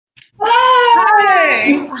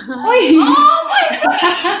Oh my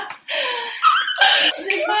God.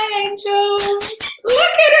 Hi, Angel.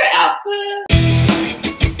 Look at her outfit.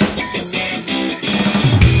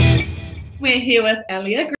 We're here with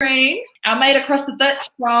Ellia Green, our mate across the ditch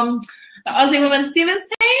from the Aussie Women's Sevens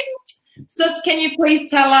team. Sis, can you please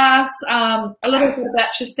tell us a little bit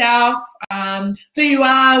about yourself, who you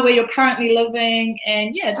are, where you're currently living,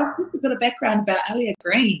 and yeah, just a bit of background about Ellia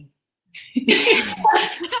Green.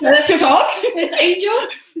 That's your talk. It's Angel.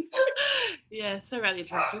 Yeah, sorry about the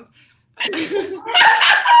interruptions.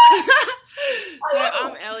 So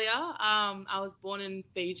I'm Ellia. I was born in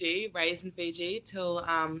Fiji, raised in Fiji till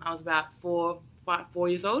I was about four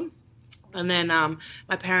years old. And then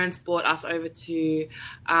my parents brought us over to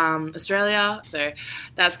Australia. So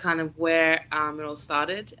that's kind of where it all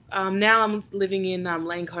started. Now I'm living in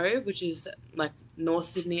Lane Cove, which is like North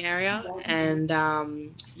Sydney area. And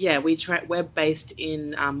yeah, we're based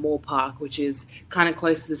in Moore Park, which is kind of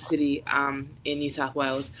close to the city in New South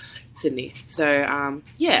Wales, Sydney. So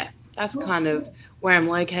yeah, that's kind of where I'm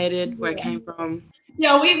located, where I came from.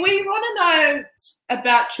 Yeah, we want to know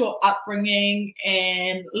about your upbringing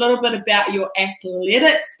and a little bit about your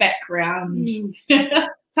athletics background.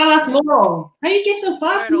 Tell us more. How you get so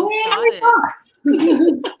fast?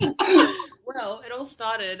 Well, it all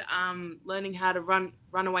started learning how to run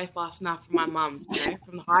away fast enough from my mum, you know,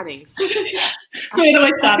 from the hidings. So it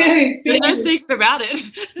always started. There's no secret about it.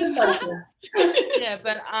 Yeah,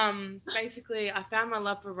 but basically I found my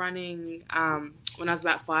love for running when I was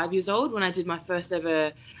about 5 years old, when I did my first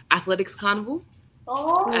ever athletics carnival.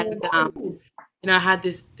 Oh. And you know, I had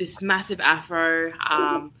this massive afro.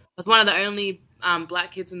 I was one of the only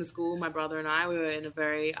black kids in the school. My brother and I, we were in a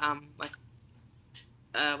very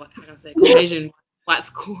what can I say, Caucasian white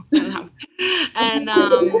school. And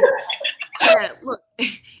yeah, look,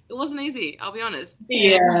 it wasn't easy, I'll be honest.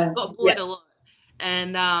 Yeah. I got bullied a lot.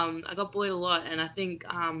 And I got bullied a lot. And I think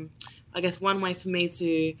I guess one way for me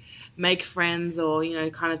to make friends or, you know,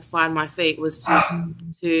 kind of to find my feet was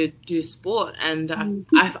to do sport. And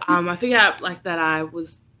I figured out like that I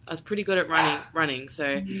was pretty good at running.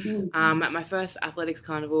 So at my first athletics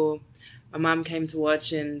carnival, my mum came to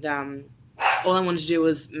watch, and all I wanted to do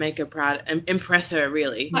was make her proud and impress her,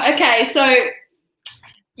 really. Okay, so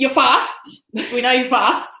you're fast. We know you're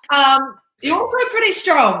fast. You're also pretty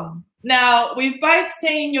strong. Now, we've both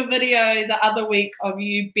seen your video the other week of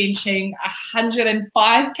you benching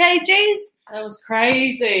 105 kgs. That was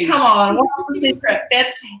crazy. Come on, what's the secret?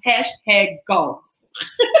 That's #goals.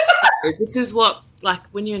 This is what, like,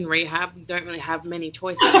 when you're in rehab, you don't really have many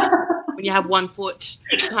choices. When you have one foot,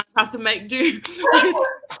 you kind of have to make do with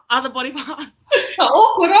other body parts.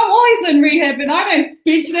 Awkward. I'm always in rehab and I don't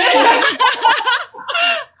bench that.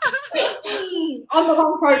 On the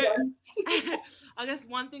wrong program. I guess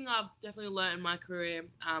one thing I've definitely learned in my career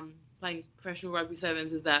playing professional rugby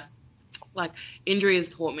sevens is that, like, injury has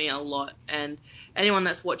taught me a lot. And anyone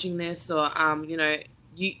that's watching this, or you know,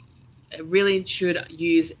 you really should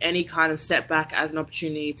use any kind of setback as an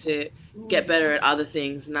opportunity to get better at other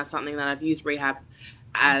things. And that's something that I've used rehab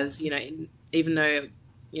as, you know, even though,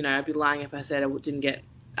 you know, I'd be lying if I said I didn't get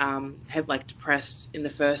depressed in the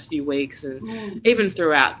first few weeks, and even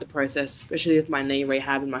throughout the process, especially with my knee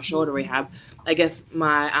rehab and my shoulder rehab. I guess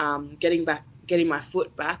my getting my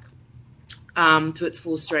foot back to its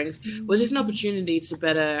full strength was just an opportunity to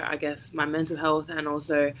better, I guess, my mental health and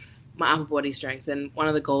also my upper body strength. And one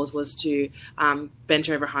of the goals was to bench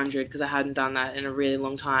over 100, because I hadn't done that in a really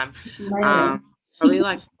long time. Probably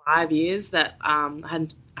like 5 years that I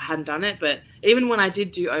hadn't done it. But even when I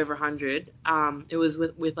did do over 100, it was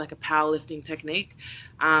with like a powerlifting technique,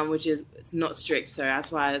 which is, it's not strict. So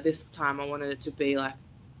that's why this time I wanted it to be like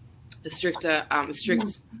the strict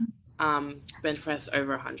bench press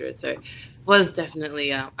over 100. So it was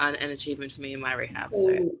definitely an achievement for me in my rehab.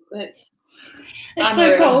 So it's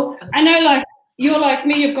so cool. I know, like, you're like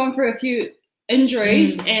me, you've gone through a few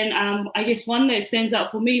injuries, and I guess one that stands out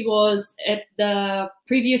for me was at the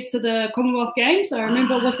previous to the Commonwealth Games. I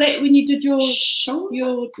remember, was that when you did your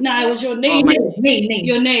it was your knee. Knee.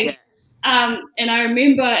 Your knee. Yeah. And I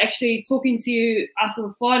remember actually talking to you after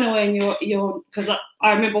the final, and your because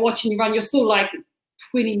I remember watching you run. You're still like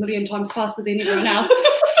 20 million times faster than everyone else.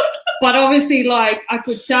 But obviously, like, I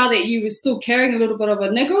could tell that you were still carrying a little bit of a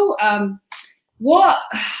niggle. What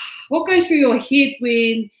goes through your head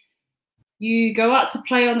when you go out to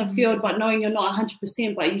play on the field, but knowing you're not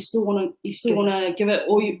 100%, but you still want to give it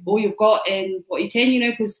all you've got and what you can, you know?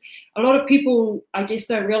 Because a lot of people, I guess,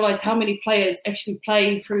 don't realize how many players actually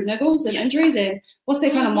play through niggles and injuries. And what's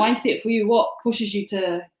that kind of mindset for you? What pushes you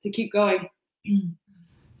to keep going?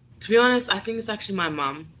 To be honest, I think it's actually my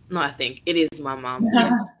mum, No, I think it is my mum.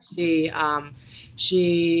 Yeah.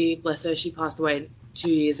 She, bless her, she passed away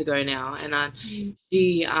 2 years ago now, and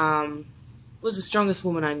she was the strongest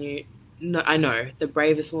woman I knew. No, I know, the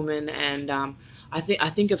bravest woman, and I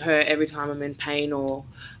think of her every time I'm in pain, or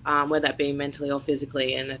whether that be mentally or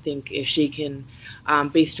physically. And I think if she can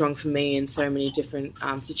be strong for me in so many different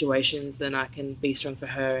situations, then I can be strong for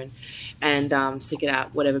her and stick it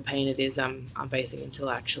out, whatever pain it is I'm facing, until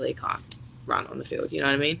I actually can't run on the field. You know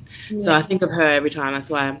what I mean? Yeah. So I think of her every time. That's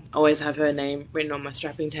why I always have her name written on my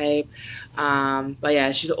strapping tape. But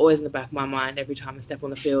yeah, she's always in the back of my mind every time I step on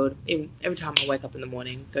the field. Even every time I wake up in the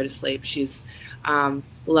morning, go to sleep, she's the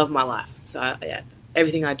love of my life. So yeah,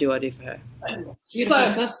 everything I do for her. So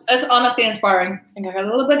it's honestly inspiring. I think I got a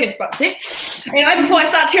little bit of goosebumps there. Anyway, before I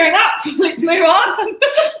start tearing up, let's move on.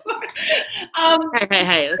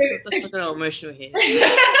 Hey, let's not get all emotional here.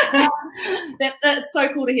 That's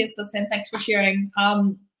so cool to hear, sis, and thanks for sharing.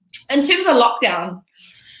 In terms of lockdown,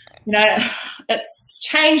 you know, it's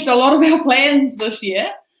changed a lot of our plans this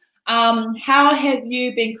year. How have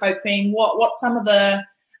you been coping? What's some of the,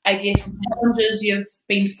 I guess, challenges you've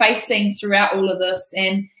been facing throughout all of this,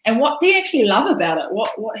 and what do you actually love about it?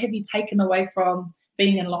 What have you taken away from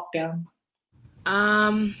being in lockdown?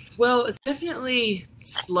 Well, it's definitely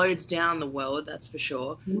slowed down the world, that's for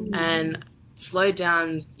sure, and slowed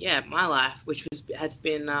down, my life, which has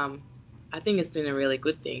been, I think it's been a really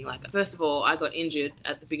good thing. Like, first of all, I got injured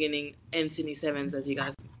at the beginning in Sydney Sevens, as you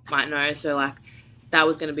guys might know, so like, that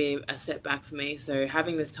was going to be a setback for me. So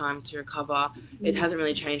having this time to recover, it hasn't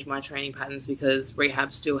really changed my training patterns because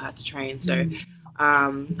rehab still had to train. So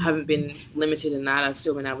haven't been limited in that. I've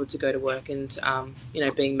still been able to go to work, and,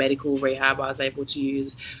 being medical rehab, I was able to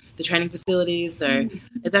use the training facilities. So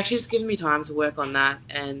it's actually just given me time to work on that,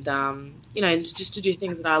 and, just to do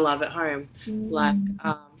things that I love at home, like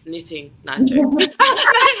knitting. Not joking.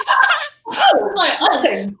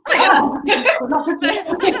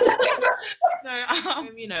 No,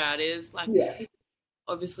 you know how it is. Like,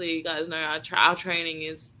 obviously, you guys know our training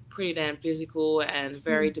is pretty damn physical and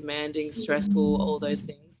very demanding, stressful, all those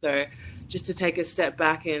things. So just to take a step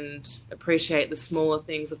back and appreciate the smaller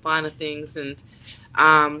things, the finer things, and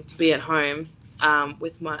to be at home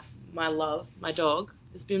with my love, my dog,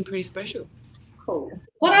 has been pretty special. Cool.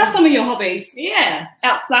 What are some of your hobbies? Yeah,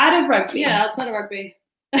 outside of rugby. Yeah, outside of rugby.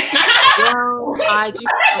 Well, I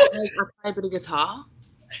play a bit of guitar.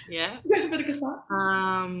 Yeah. A bit of guitar.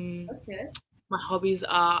 Okay. My hobbies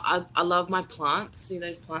are I love my plants. See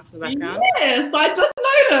those plants in the background? Yes, I did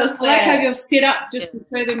notice. I like how you're set up just to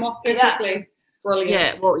show them off perfectly. Yeah. Brilliant.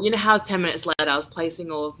 Yeah, well, you know how 10 minutes later I was placing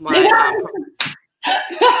all of my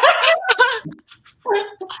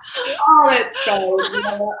Oh, it's gold.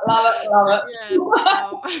 Love it.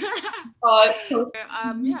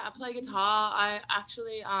 Yeah. I play guitar. I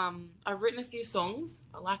actually I've written a few songs.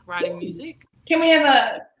 I like writing music. Can we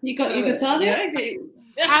have you got your guitar there?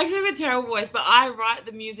 I actually have a terrible voice, but I write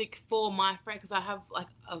the music for my friend, because I have like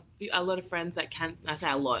a lot of friends that can. I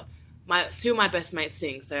say a lot. Two of my best mates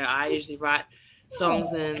sing, so I usually write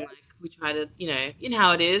songs and like we try to, you know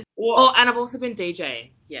how it is. Oh, and I've also been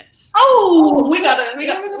DJing. Yes. Oh, we got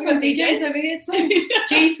some DJs over here too.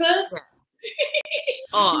 G first.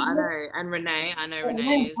 Oh, I know, and Renee. I know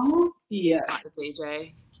Renee is like the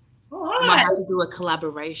DJ. Oh, I might have to do a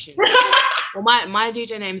collaboration. Well, my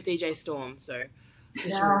DJ name's DJ Storm, so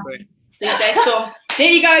just remember it. DJ Storm. There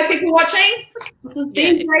you go, people watching. This is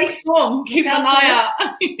DJ Storm. Keep an eye out.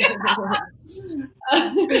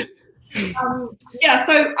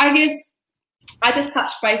 So I guess I just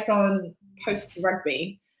touched base on post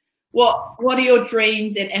rugby. What are your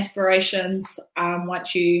dreams and aspirations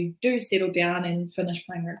once you do settle down and finish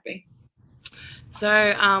playing rugby?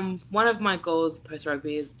 So one of my goals post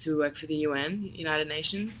rugby is to work for the UN, United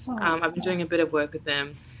Nations. I've been doing a bit of work with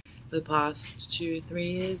them for the past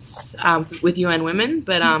 2-3 years with UN Women.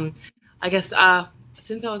 But I guess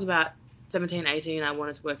since I was about 17, 18, I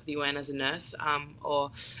wanted to work for the UN as a nurse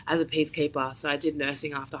or as a peacekeeper. So I did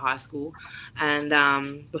nursing after high school and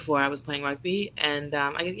before I was playing rugby. And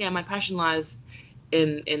I guess, my passion lies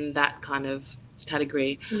in that kind of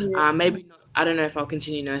category. Maybe not. I don't know if I'll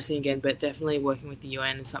continue nursing again, but definitely working with the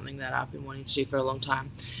UN is something that I've been wanting to do for a long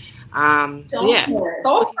time. So yeah.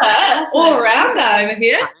 All around over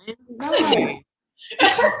here.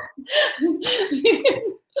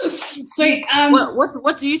 Sweet.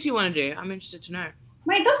 What do you two want to do? I'm interested to know.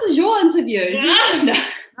 Mate, this is your interview.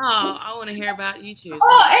 Oh, I want to hear about you two.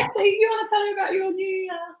 Oh, actually, you want to tell me about your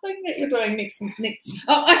new thing that you're doing next?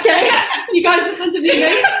 Oh, okay. You guys just interviewed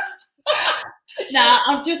me. Nah,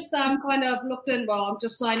 I've just kind of looked in. Well, I'm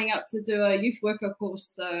just signing up to do a youth worker course,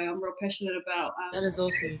 so I'm real passionate about That is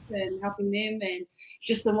awesome. and helping them, and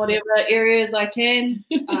just in whatever areas I can.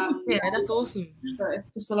 Yeah, that's awesome. So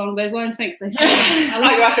just along those lines, thanks, Stacey.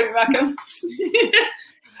 You're welcome.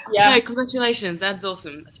 Yeah. No, congratulations. That's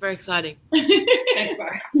awesome. That's very exciting. Thanks, bro.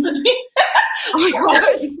 Oh my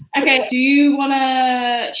god. Okay, do you want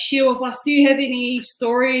to share with us, do you have any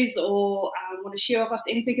stories or want to share with us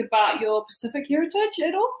anything about your Pacific heritage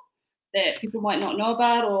at all that people might not know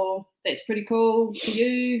about or that's pretty cool for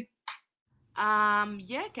you?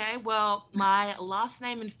 Yeah, okay. Well, my last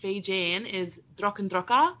name in Fijian is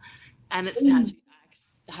Drokendroka, and it's tattooed.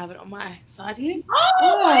 I have it on my side here.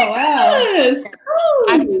 Oh, wow. Yes, cool.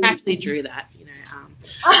 I actually drew that, you know.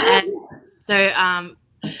 And so,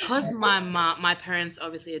 because my parents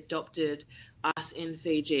obviously adopted us in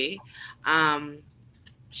Fiji,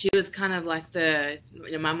 she was kind of like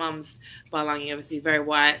my mum's Balangi, obviously very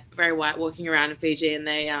white, walking around in Fiji, and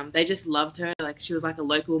they just loved her. Like she was like a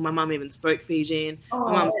local. My mum even spoke Fijian.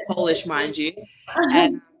 My mum's Polish, mind you,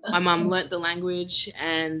 and my mum learnt the language,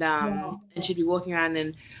 and she'd be walking around,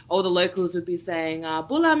 and all the locals would be saying,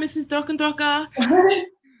 "Bula, Mrs. Drokendroka."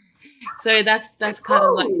 So that's kind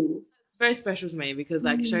of like very special to me because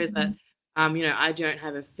like shows that you know, I don't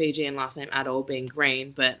have a Fijian last name at all, being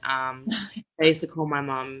Green, but they used to call my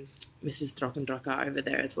mum Mrs. Drokendroka over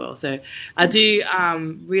there as well. So I do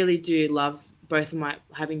really do love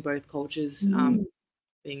having both cultures,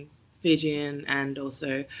 being Fijian and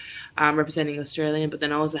also representing Australian, but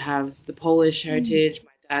then I also have the Polish heritage.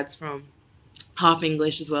 My dad's from half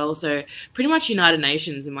English as well, so pretty much United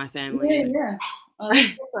Nations in my family. Yeah. Oh,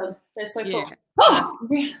 that's awesome. That's so cool. Oh,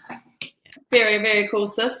 very, very cool,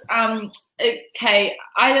 sis. Okay,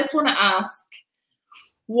 I just want to ask,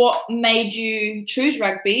 what made you choose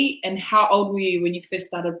rugby, and how old were you when you first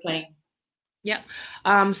started playing? Yeah.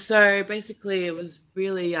 So basically, it was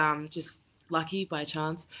really just lucky by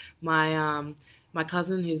chance. My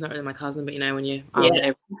cousin, who's not really my cousin, but you know when you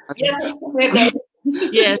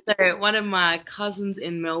yeah, so one of my cousins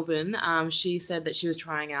in Melbourne, she said that she was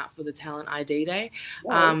trying out for the Talent ID Day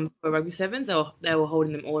for Rugby Sevens. They were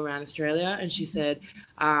holding them all around Australia, and she said,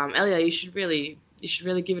 Ellia, you should really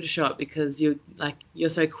give it a shot because you're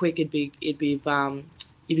so quick. You'd be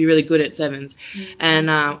really good at sevens.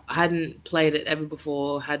 And I hadn't played it ever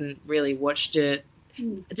before, hadn't really watched it.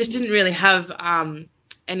 I just didn't really have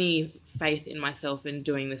any faith in myself in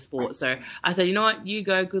doing this sport. So I said, you know what, you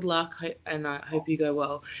go, good luck, and I hope you go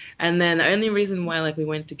well. And then the only reason why we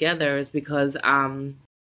went together is because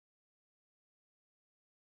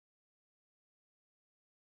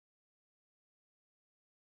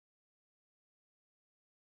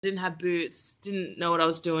didn't have boots, didn't know what I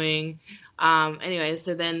was doing. Anyway,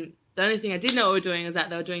 so then the only thing I did know what we were doing is that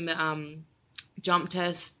they were doing the jump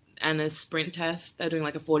test and a sprint test. They're doing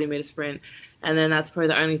like a 40-meter sprint. And then that's probably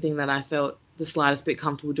the only thing that I felt the slightest bit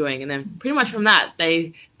comfortable doing. And then pretty much from that,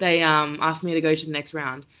 they asked me to go to the next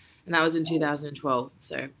round. And that was in 2012.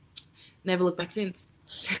 So never looked back since.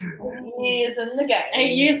 Years in the game.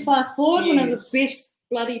 8 years fast forward, one of the best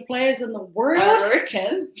bloody players in the world. I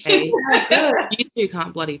reckon. Hey, you two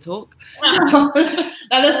can't bloody talk. Now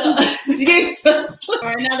this is useless. All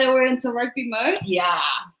right, now that we're into rugby mode. Yeah.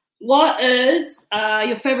 What is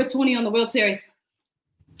your favourite tourney on the World Series?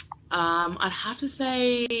 I'd have to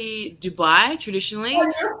say Dubai, traditionally.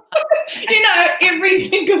 You know, every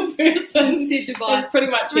single person said Dubai. is pretty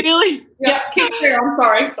much it. Really? Yeah, keep going.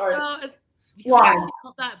 I'm sorry. Why?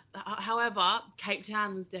 That. However, Cape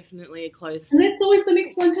Town was definitely a close. And that's always the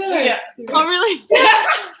next one too. Yeah. Oh, really? Yeah.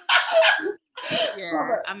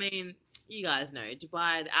 Yeah. I mean, you guys know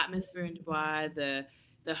Dubai, the atmosphere in Dubai,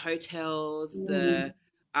 the hotels, the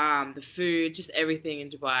food, just everything in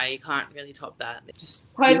Dubai. You can't really top that.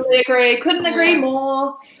 Totally agree. Couldn't agree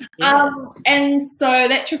more. Yeah. And so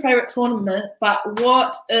that's your favourite tournament, but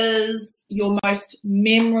what is your most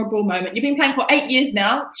memorable moment? You've been playing for 8 years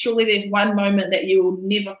now. Surely there's one moment that you will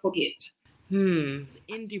never forget. In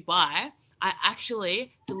Dubai, I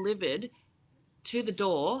actually delivered to the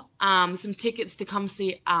door some tickets to come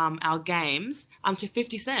see our games to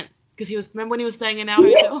 50 Cent because remember when he was staying in our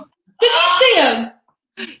hotel? Did you see him?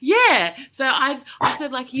 Yeah, so I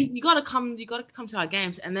said like you gotta come to our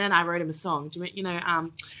games, and then I wrote him a song. Do you know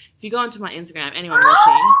if you go onto my Instagram, anyone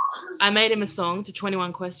watching, I made him a song to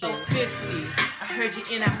 21 Questions. 50, I heard you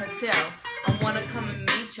in a hotel. I wanna come and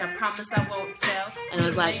meet you. I promise I won't tell. And it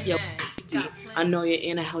was like, yo, 50, I know you're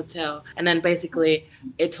in a hotel, and then basically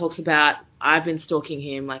it talks about I've been stalking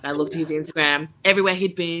him. Like, I looked at his Instagram, everywhere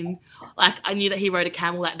he'd been. Like, I knew that he rode a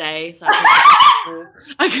camel that day. So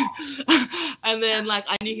and then, like,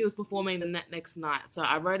 I knew he was performing the next night. So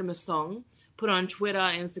I wrote him a song, put it on Twitter,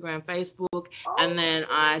 Instagram, Facebook, and then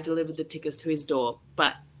I delivered the tickets to his door.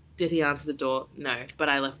 But did he answer the door? No. But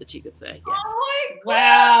I left the tickets there, yes. Oh,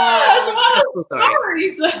 wow. What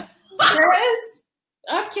stories. Yes.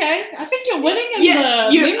 Okay, I think you're winning in the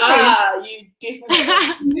You memories. are. You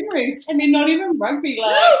definitely Memories. I mean, not even rugby.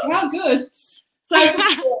 Like, how good. So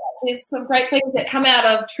there's some great things that come out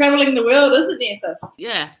of traveling the world, isn't there, sis?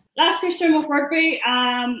 Yeah. Last question with rugby.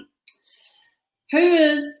 Who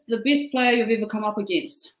is the best player you've ever come up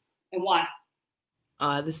against, and why?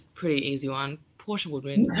 This is a pretty easy one. Portia would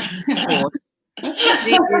win.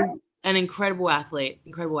 She is an incredible athlete.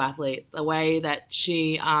 The way that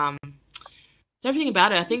she, everything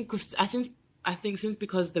about her. I think since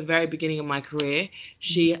because the very beginning of my career,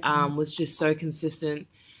 she was just so consistent,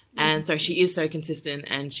 and so she is so consistent,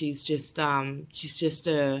 and she's just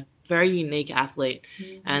a very unique athlete,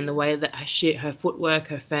 and the way that her footwork,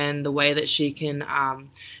 her fend, the way that she can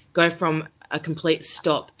go from a complete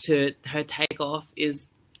stop to her takeoff is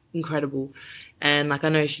incredible. And like, I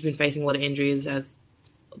know she's been facing a lot of injuries, as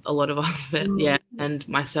a lot of us, but yeah, and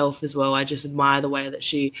myself as well. I just admire the way that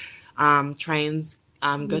she trains,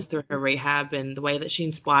 goes through her rehab, and the way that she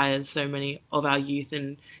inspires so many of our youth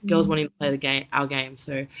and girls wanting to play our game.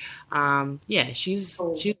 So yeah, she's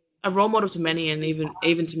a role model to many, and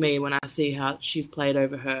even to me when I see how she's played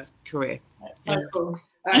over her career. And, Cool.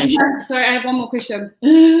 Sorry, I have one more question.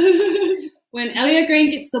 When Ellia Green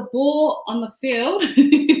gets the ball on the field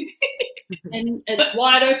and it's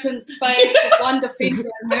wide open space with one defender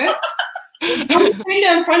in her, one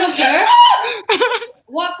defender in front of her,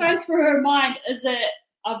 what goes through her mind? Is it,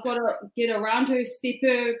 I've got to get around her, step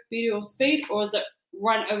her, beat her speed, or is it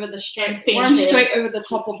run straight over the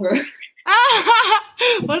top of her?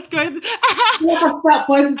 What's going? Yeah, about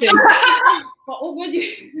both of them. But what would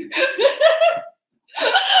you?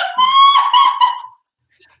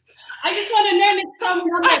 I just want to know next time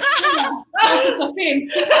we're on that it's a film.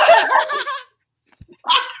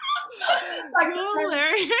 Like,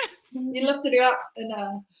 hilarious. You lifted her up and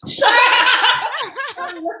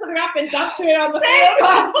you lifted her up and dumped her on the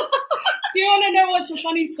field. Do you want to know what's a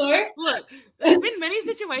funny story? Look, there's been many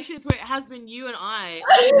situations where it has been you and I.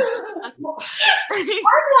 I'm like,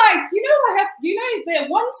 that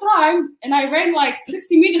one time, and I ran like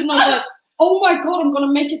 60 meters, and I was like, oh my God, I'm going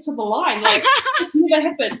to make it to the line. Like, it never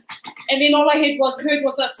happened. And then all I heard was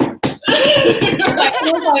this. I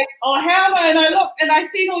was like, oh, hell no. And I looked, and I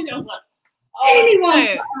seen all I was like,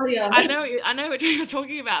 I know what you're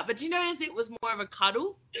talking about, but do you notice it was more of a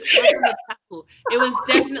cuddle? It wasn't a tackle. It was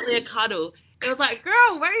definitely a cuddle. It was like,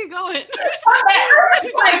 girl, where are you going?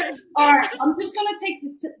 Like, all right, I'm just going to take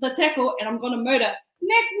the tackle, and I'm going to murder.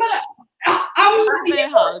 Next minute,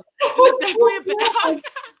 it was definitely a bear hug.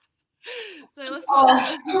 So let's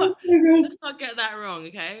not get that wrong,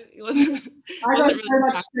 okay? I got so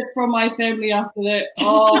much shit from my family after that.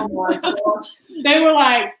 Oh my gosh. They were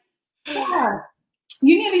like, yeah,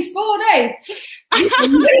 you nearly scored, eh?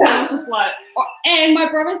 I was just like, oh, and my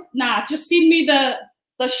brothers, just send me the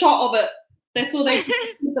shot of it. That's all they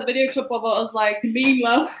did, the video clip of it. I was like, mean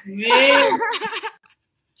love. Yeah.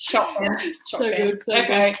 Shot them. So good.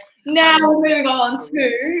 Okay. Now we're moving on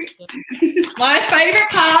to my favourite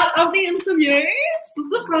part of the interview. This is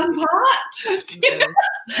the fun part.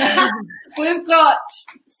 We've got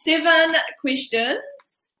 7 questions,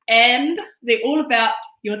 and they're all about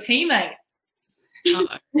your teammates. You're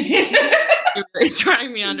really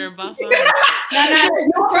throwing me under a bus. No,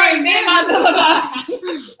 you're throwing them under the bus.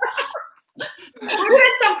 We've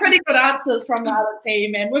had some pretty good answers from the other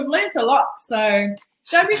team, and we've learnt a lot. So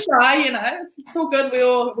don't be shy. It's all good. We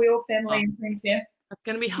all family and friends here. It's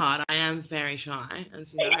gonna be hard. I am very shy,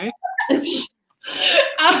 as you know.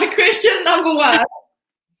 Question number 1: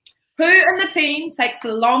 who in the team takes the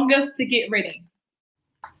longest to get ready?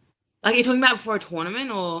 Like, you're talking about before a tournament,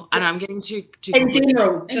 or I know I'm getting too in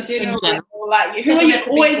general. Just in general. Like, who are you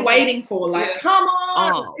always waiting for? Like, come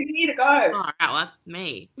on, you need to go. All right, well,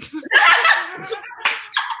 me.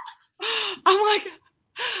 I'm like,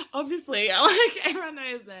 obviously, everyone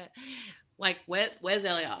knows that. Like, where's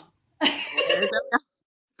Ellia?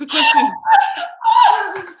 Good question.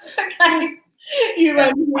 Okay, you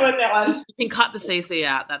win that one. You can cut the CC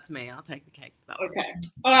out. That's me. I'll take the cake. Okay.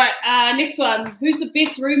 All right. Next one. Who's the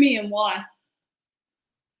best roomie and why?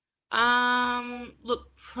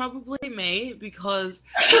 Look, probably me, because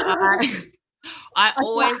I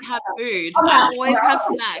always have food. I always have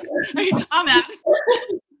snacks. I'm out.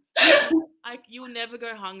 like you'll never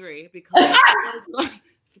go hungry because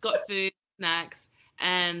you've got food, snacks,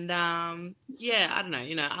 and yeah, I don't know.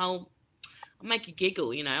 You know, I'll make you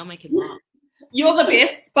giggle. You know, I'll make you laugh. You're the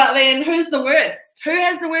best, but then who's the worst? Who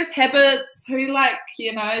has the worst habits? Who, like,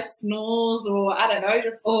 you know, snores or I don't know,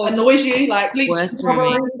 just annoys you? Like, sleeps.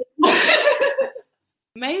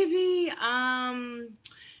 Maybe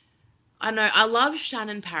I know I love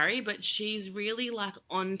Shannon Parry, but she's really like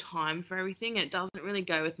on time for everything. It doesn't really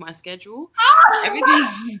go with my schedule.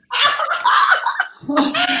 Everything.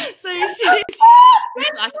 So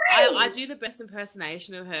she's like, I do the best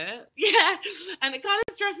impersonation of her. Yeah. And it kind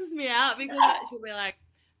of stresses me out because she'll be like,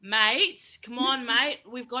 mate, come on, mate.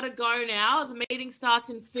 We've got to go now. The meeting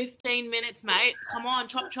starts in 15 minutes, mate. Come on,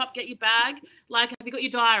 chop, get your bag. Like, have you got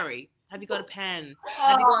your diary? Have you got a pen?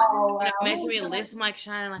 Have you got making me a list? I'm like,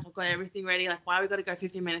 Shannon, like, I've got everything ready. Like, why we got to go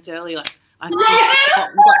 15 minutes early? Like, we've got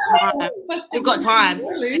time. We've got time.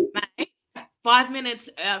 Really? Mate, 5 minutes.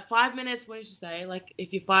 5 minutes. What did she say? Like,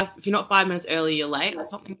 if you're not 5 minutes early, you're late or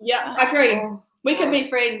something. Yeah, I agree. We can be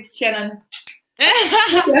friends, Shannon.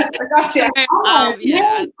 I got you.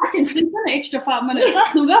 Yeah, I can sleep in an extra 5 minutes.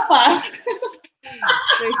 That's not that far.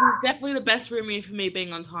 So she's definitely the best roomie for me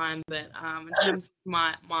being on time, but in terms of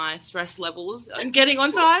my stress levels and getting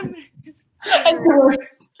on time.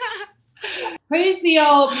 Who's the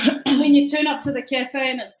old when you turn up to the cafe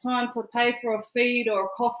and it's time to pay for a feed or a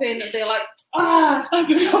coffee and they're like, I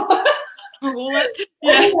forgot.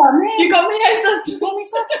 Yeah. You got me, sis. You got me,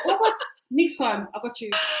 sis. Next time, I got you.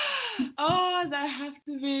 Oh, they have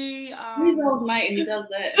to be. He's an old mate and he does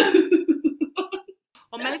that.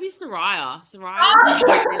 Or maybe Soraya. Soraya's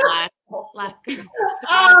like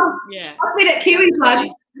yeah. I'll be that Kiwi blood.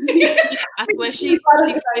 Where she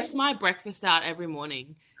sniffs my breakfast out every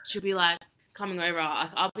morning. She'll be like coming over.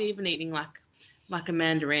 I'll be even eating like a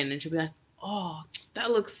mandarin, and she'll be like, "Oh,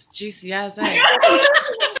 that looks juicy as eh."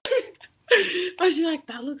 Oh, she's like,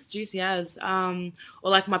 "That looks juicy as." Or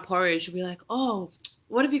like my porridge, she'll be like, "Oh,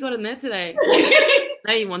 what have you got in there today?"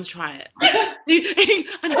 No, you want to try it. I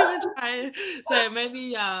don't want to try it. So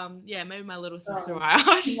maybe, maybe my little sister.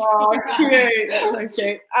 Oh, cute. That's so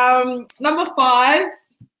cute. Number 5.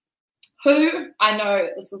 Who, I know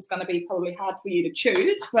this is going to be probably hard for you to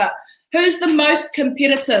choose, but who's the most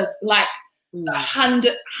competitive, like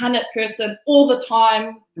 100 person all the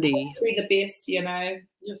time? Be the best, you know,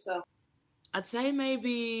 yourself. I'd say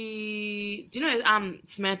maybe, do you know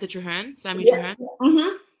Samantha Traherne, Sammy Traherne?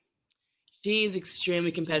 Mm-hmm. She is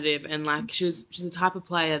extremely competitive, and like she's the type of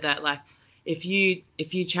player that like if you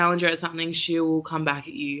challenge her at something, she will come back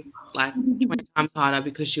at you like 20 times harder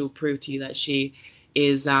because she'll prove to you that she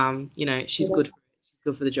is she's good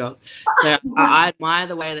for the job. So I admire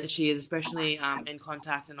the way that she is, especially in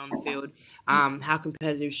contact and on the field, how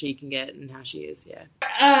competitive she can get and how she is. Yeah.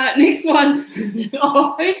 Next one. Who's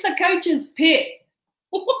the coach's pet?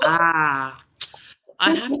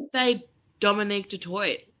 I'd have to say Dominique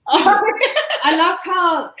Dutoit. I love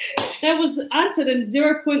how that was answered in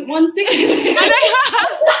 0.1 seconds.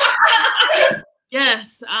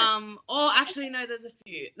 Yes. Or actually, no, there's a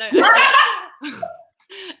few. No.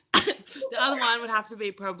 The other one would have to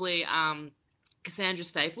be probably Cassandra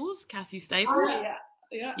Staples, Cassie Staples. Oh,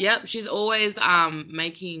 yeah. Yep. She's always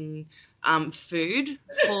making food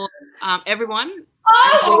for everyone.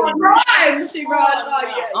 Oh, right. She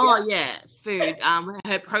right. Oh, yeah. Food.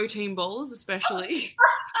 Her protein bowls, especially.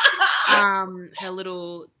 Her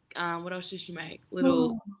little, what else does she make?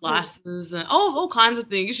 Little slices and all kinds of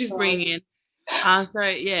things she's bringing in. So,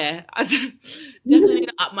 yeah, I definitely need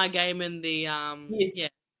to up my game in the, yes. Yeah.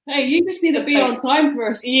 Hey, you just need to be on time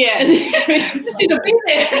first. Yeah. Just need to be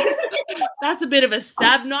there. That's a bit of a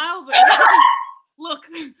stab, Niall, but look,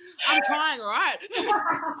 I'm trying, all right?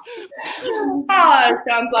 Oh,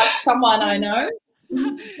 sounds like someone I know.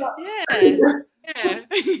 Yeah.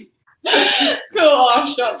 Cool. Oh,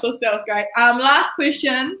 shots for that was great. Last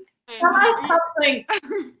question. Tell us something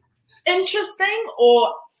interesting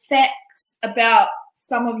or facts about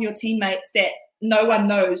some of your teammates that no one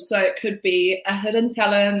knows. So it could be a hidden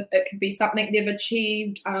talent. It could be something they've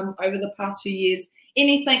achieved over the past few years.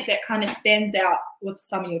 Anything that kind of stands out with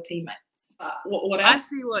some of your teammates. What else? I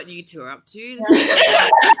see what you two are up to. This is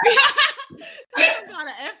some kind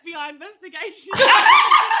of FBI investigation.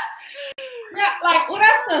 Yeah, like what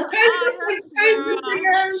else?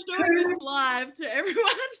 Who's showing this live to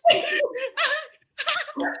everyone.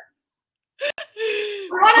 I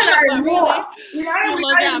want to know more. You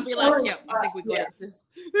log out and be like, yep, I think we got it, sis.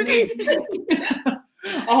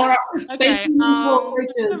 All right. Okay.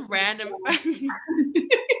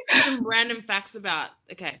 Some random facts about.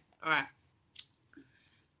 Okay. All right.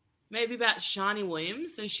 maybe about Shani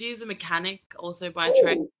Williams. So she's a mechanic also by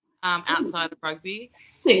trade, outside of rugby.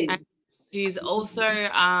 And she's also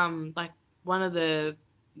like one of the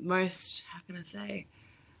most, how can I say,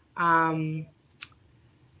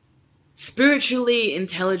 spiritually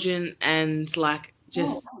intelligent and like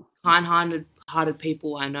just kind-hearted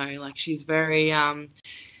people I know. Like she's very I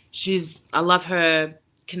love her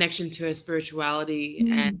connection to her spirituality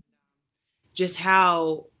and just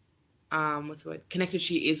how what's the word, connected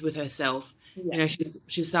she is with herself. You know,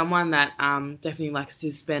 she's someone that definitely likes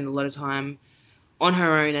to spend a lot of time on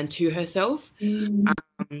her own and to herself.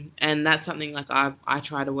 And that's something like I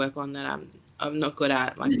try to work on that I'm not good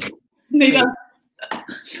at. Like Neither.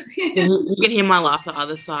 You can hear my laugh the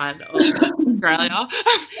other side of Australia.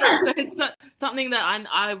 So it's something that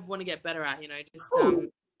I want to get better at, you know, just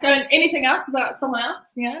so anything else about someone else?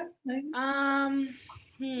 Yeah.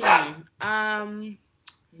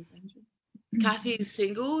 Cassie's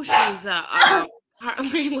single. She's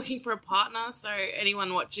currently looking for a partner. So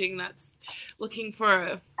anyone watching that's looking for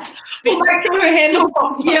a We'll put her hand up.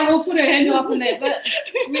 Yeah, we'll put her hand up in there. But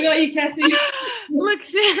we got you, Cassie. Look,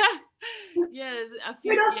 there's a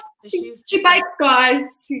few. She bakes,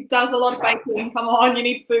 guys. She does a lot of baking. Come on, you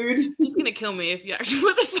need food. She's gonna kill me if you actually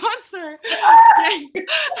put this on, sir.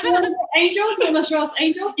 Angel, do you want to show us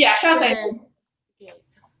Angel? Yeah, show us Angel.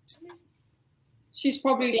 She's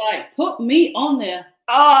probably like, put me on there.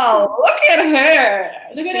 Oh, look at her.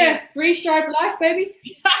 Look at her 3-stripe life, baby.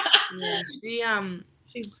 Yeah,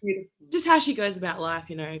 she's beautiful. Just how she goes about life,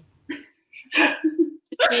 you know.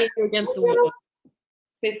 Against the wall.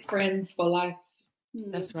 Best friends for life.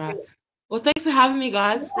 That's right. Well, thanks for having me,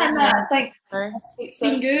 guys. Thanks.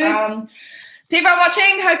 Been good. To everyone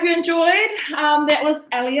watching, hope you enjoyed. That was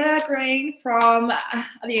Ellia Green from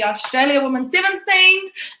the Australia Women's Sevens team.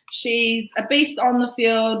 She's a beast on the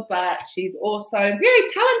field, but she's also very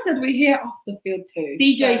talented. We hear off the field too.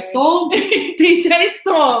 DJ Storm. DJ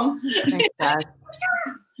Storm. Thanks, guys.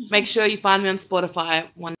 Make sure you find me on Spotify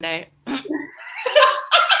one day.